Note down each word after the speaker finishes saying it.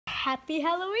Happy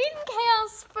Halloween,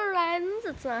 Chaos friends!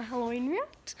 It's not Halloween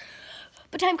yet,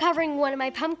 but I'm carving one of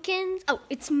my pumpkins. Oh,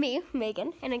 it's me,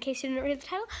 Megan, and in case you didn't read the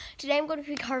title, today I'm going to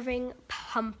be carving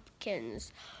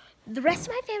pumpkins. The rest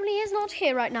of my family is not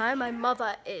here right now. My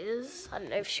mother is. I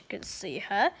don't know if you can see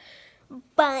her,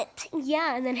 but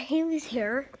yeah, and then Haley's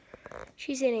here.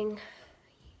 She's eating,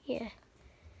 yeah.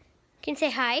 Can you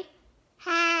say hi?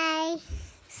 Hi.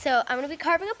 So I'm going to be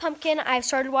carving a pumpkin. I've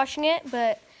started washing it,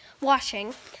 but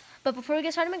before we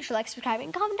get started, make sure to like, subscribe,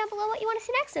 and comment down below what you want to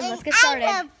see next, and let's get started.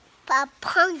 I love a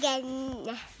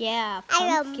pumpkin. Yeah,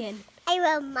 pumpkin. I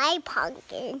love my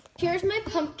pumpkin. Here's my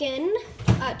pumpkin.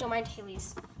 Don't mind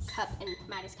Haley's cup and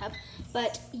Maddie's cup,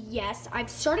 but yes, I've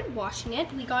started washing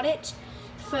it. We got it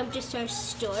from just our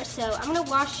store, so I'm going to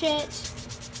wash it,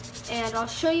 and I'll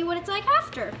show you what it's like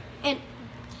after. And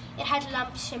it has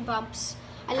lumps and bumps.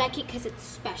 I like it because it's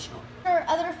special. For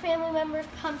other family members'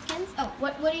 pumpkins. Oh,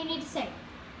 what do you need to say?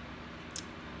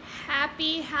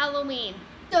 Happy Halloween.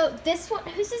 So this one,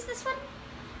 whose is this one?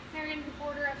 Marion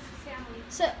Porter of the family.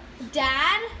 So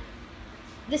Dad,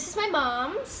 this is my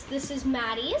mom's. This is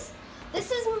Maddie's.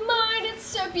 This is mine. It's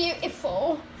so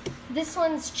beautiful. This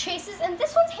one's Chase's, and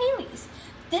this one's Haley's.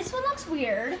 This one looks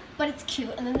weird, but it's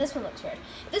cute, and then this one looks weird.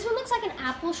 This one looks like an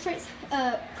apple straight,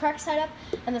 cracked side up,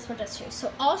 and this one does too.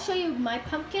 So I'll show you my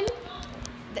pumpkin,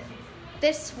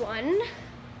 this one,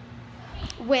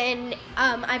 when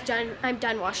I'm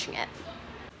done washing it.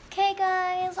 Okay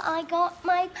guys, I got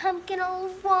my pumpkin all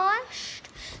washed,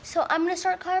 so I'm gonna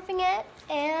start carving it,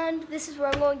 and this is where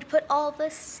I'm going to put all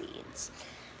the seeds.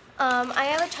 I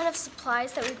have a ton of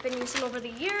supplies that we've been using over the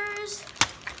years,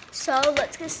 so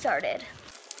let's get started.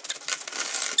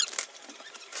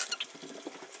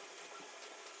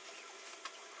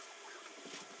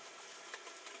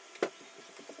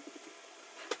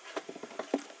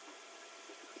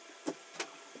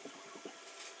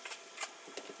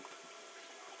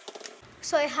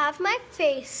 So I have my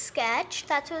face sketched.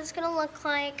 That's what it's gonna look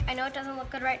like. I know it doesn't look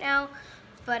good right now,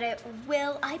 but it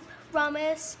will, I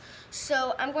promise.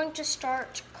 So I'm going to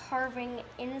start carving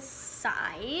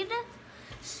inside.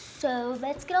 So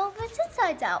let's get all of its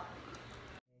insides out.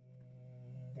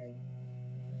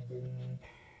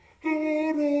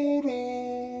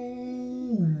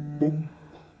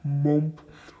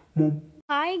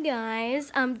 Hi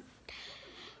guys,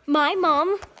 my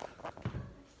mom,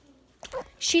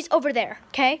 she's over there,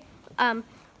 okay?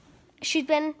 She's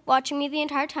been watching me the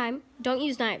entire time. Don't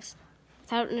use knives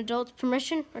without an adult's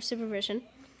permission or supervision.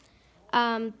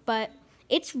 But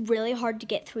it's really hard to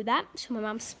get through that, so my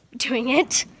mom's doing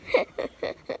it.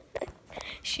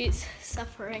 She's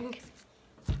suffering.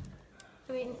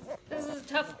 I mean, This is a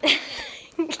tough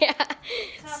yeah.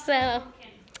 So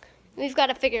we've got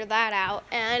to figure that out,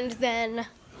 and then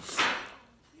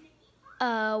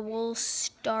we'll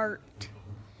start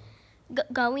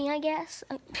going, I guess.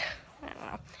 I don't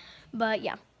know. But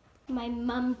yeah. My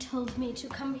mom told me to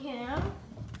come here.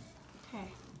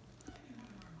 Okay.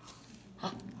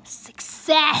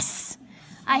 Success!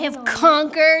 I have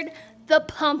conquered the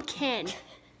pumpkin.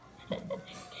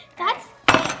 That's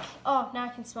thick. Oh, now I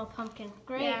can smell pumpkin.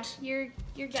 Great. Yeah, you're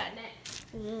getting it.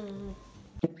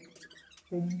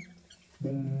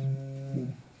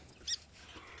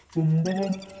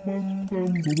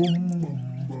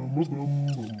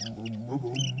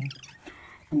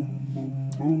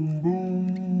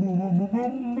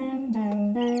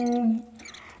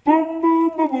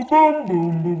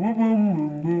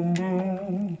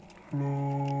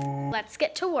 Let's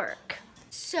get to work.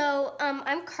 So,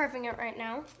 I'm carving it right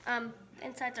now.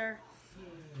 Insides are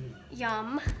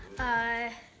yum.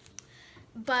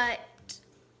 But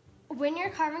when you're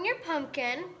carving your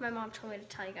pumpkin, my mom told me to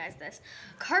tell you guys this,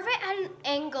 carve it at an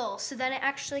angle so then it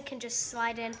actually can just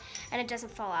slide in and it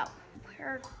doesn't fall out.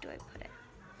 Where do I put it?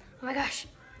 Oh my gosh,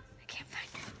 I can't find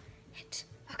it.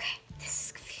 Okay, this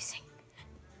is confusing.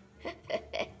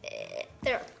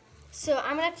 There. So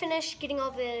I'm gonna finish getting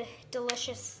all the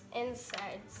delicious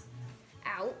insides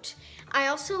out. I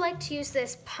also like to use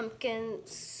this pumpkin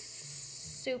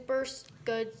super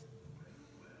goop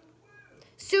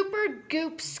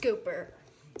scooper.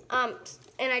 And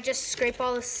I just scrape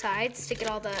all the sides to get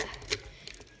all the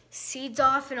seeds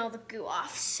off and all the goo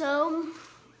off. So,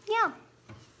 yeah.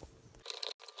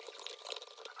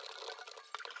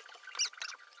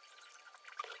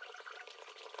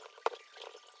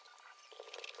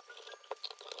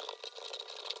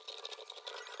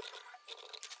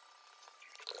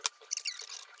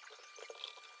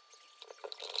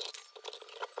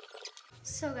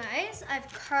 So guys,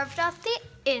 I've carved off the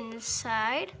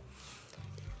inside.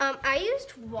 I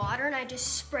used water and I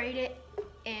just sprayed it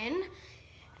in,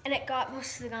 and it got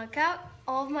most of the gunk out.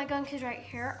 all of my gunk is right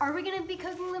here. Are we gonna be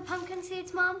cooking the pumpkin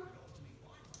seeds, Mom?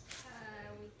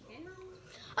 We can.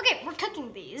 Okay, we're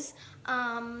cooking these.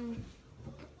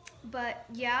 But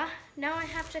yeah, now I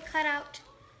have to cut out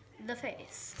the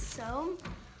face. So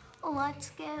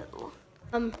let's go.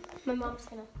 My mom's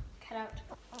gonna cut out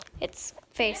its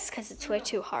face because it's way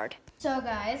too hard. So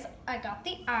guys, I got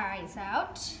the eyes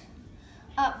out,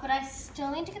 but I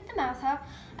still need to get the mouth out.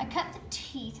 I cut the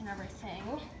teeth and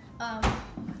everything.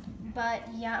 But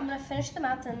yeah, I'm gonna finish the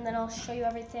mouth and then I'll show you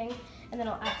everything and then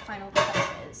I'll add final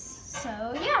touches.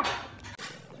 So yeah.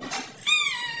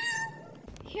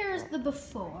 Here's the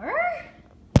before,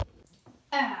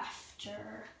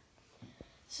 after.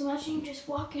 So imagine you just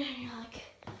walk in and you're like,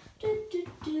 do, do,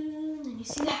 do, and then you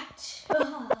see that. By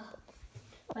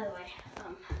the way,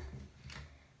 I'm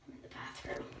in the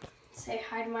bathroom. Say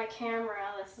hi to my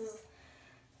camera. This is,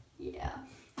 yeah.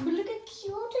 But look how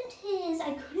cute it is.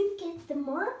 I couldn't get the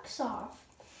marks off.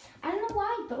 I don't know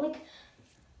why, but like,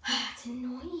 it's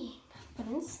annoying. But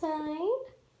inside,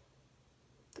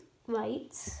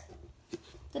 lights.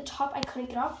 The top I couldn't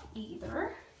get off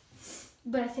either,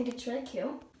 but I think it's really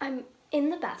cute. I'm in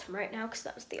the bathroom right now because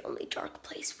that was the only dark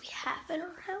place we have in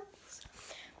our house.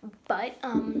 But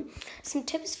some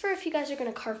tips for if you guys are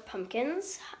gonna carve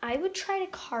pumpkins. I would try to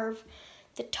carve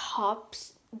the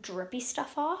top's drippy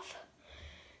stuff off.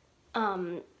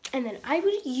 And then I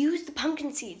would use the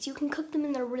pumpkin seeds. You can cook them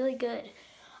and they're really good.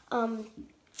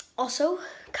 Also,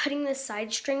 cutting the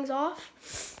side strings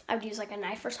off, I would use like a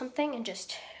knife or something and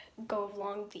just go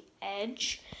along the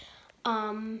edge.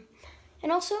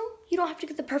 And also, you don't have to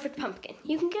get the perfect pumpkin.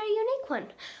 You can get a unique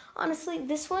one. Honestly,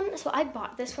 this one, so I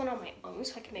bought this one on my own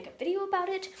so I can make a video about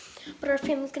it. But our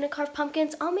family's gonna carve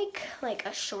pumpkins. I'll make like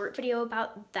a short video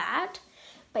about that.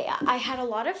 But yeah, I had a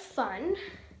lot of fun.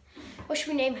 What should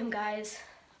we name him, guys?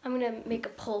 I'm gonna make a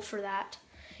poll for that.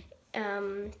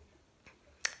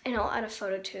 And I'll add a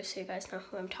photo too so you guys know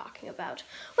who I'm talking about.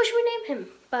 What should we name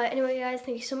him? But anyway, guys,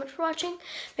 thank you so much for watching.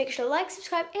 Make sure to like,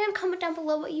 subscribe, and comment down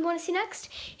below what you want to see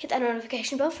next. Hit that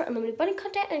notification bell for unlimited bunny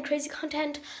content and crazy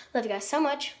content. Love you guys so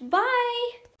much. Bye!